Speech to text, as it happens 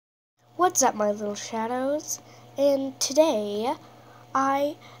What's up, my little shadows? And today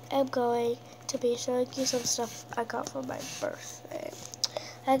I am going to be showing you some stuff I got for my birthday.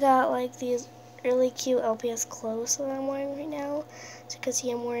 I got like these really cute LPS clothes that I'm wearing right now. So you can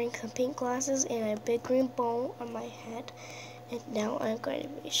see I'm wearing some pink glasses and a big green bow on my head. And now I'm going to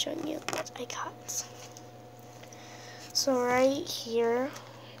be showing you what I got. So right here,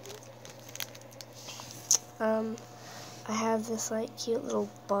 I have this like cute little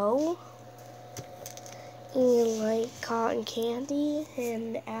bow and like cotton candy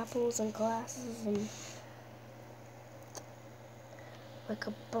and apples and glasses and like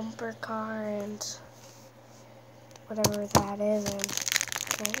a bumper car and whatever that is and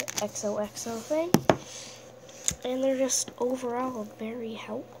an XOXO thing. And they're just overall very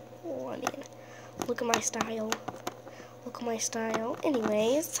helpful. I mean, look at my style. Look at my style.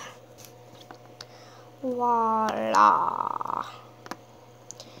 Anyways, voila.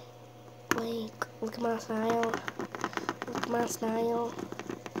 Like, look at my style. Look at my style.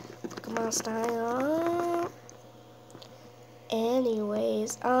 Look at my style.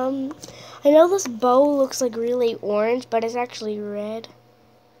 Anyways, I know this bow looks like really orange, but it's actually red.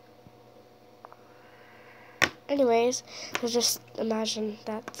 Anyways, just imagine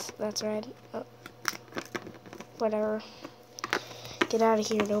that's red. Oh, whatever. Get out of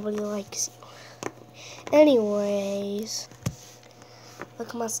here. Nobody likes you. Anyways, look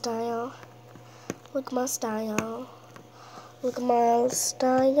at my style. Look at my style. Look at my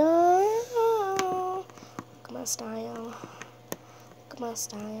style. Look at my style. Look at my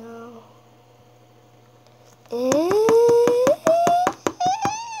style.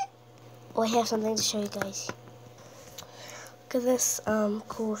 Oh, I have something to show you guys. Look at this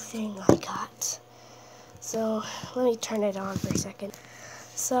cool thing I got. So let me turn it on for a second.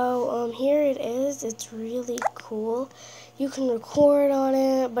 So here it is. It's really cool. You can record on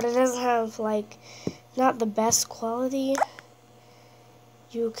it, but it doesn't have like not the best quality.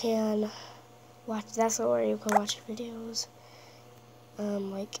 You can watch. That's where you can watch videos,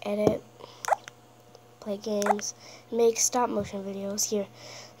 like edit, play games, make stop motion videos. Here,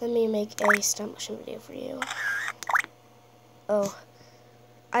 let me make a stop motion video for you. Oh,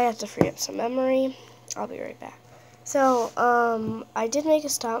 I have to free up some memory. I'll be right back. So, I did make a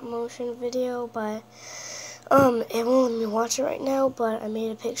stop motion video, but, it won't let me watch it right now, but I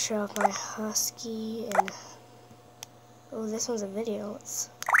made a picture of my husky, and, oh, this one's a video.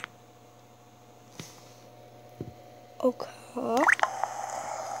 Okay.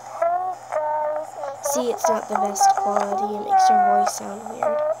 See, it's not the best quality. It makes your voice sound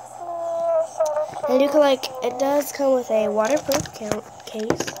weird. And you can, like, it does come with a waterproof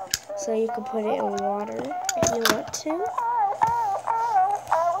case, so you can put it in water if you want to. Look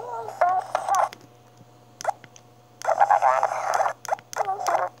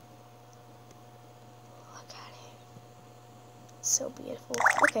at it. It's so beautiful.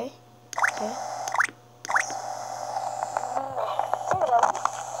 Okay. Okay.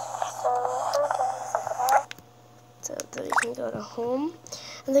 So then you can go to home.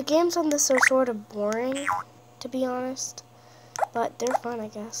 And the games on this are sort of boring, to be honest. But they're fun, I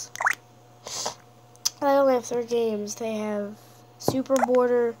guess. I only have 3 games. They have Super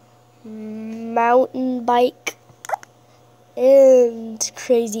Border, Mountain Bike, and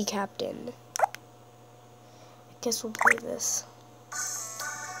Crazy Captain. I guess we'll play this.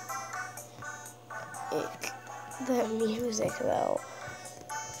 That music, though.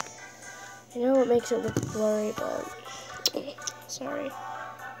 I know it makes it look blurry, but sorry.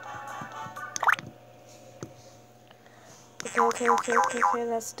 Okay,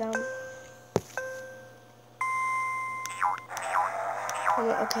 that's dumb.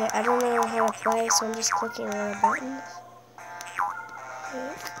 Okay, I don't know how to play, so I'm just clicking on the buttons.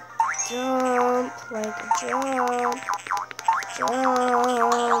 Jump, like jump, jump,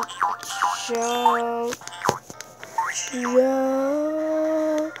 jump, jump,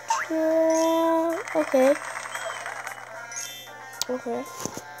 jump. Okay. Okay.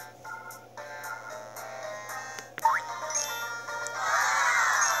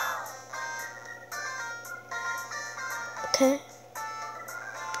 Okay.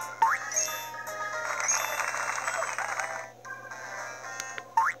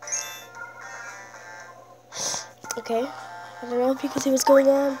 Okay. I don't know if you can see what's going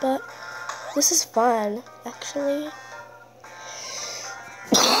on, but this is fun, actually.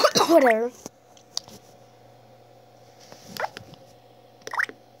 Whatever.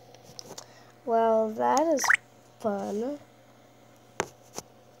 Well, that is fun.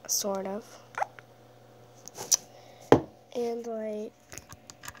 Sort of. And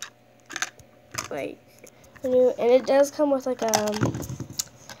and it does come with like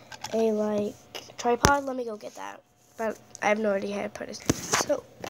a like tripod. Let me go get that. But I have no idea how to put it. So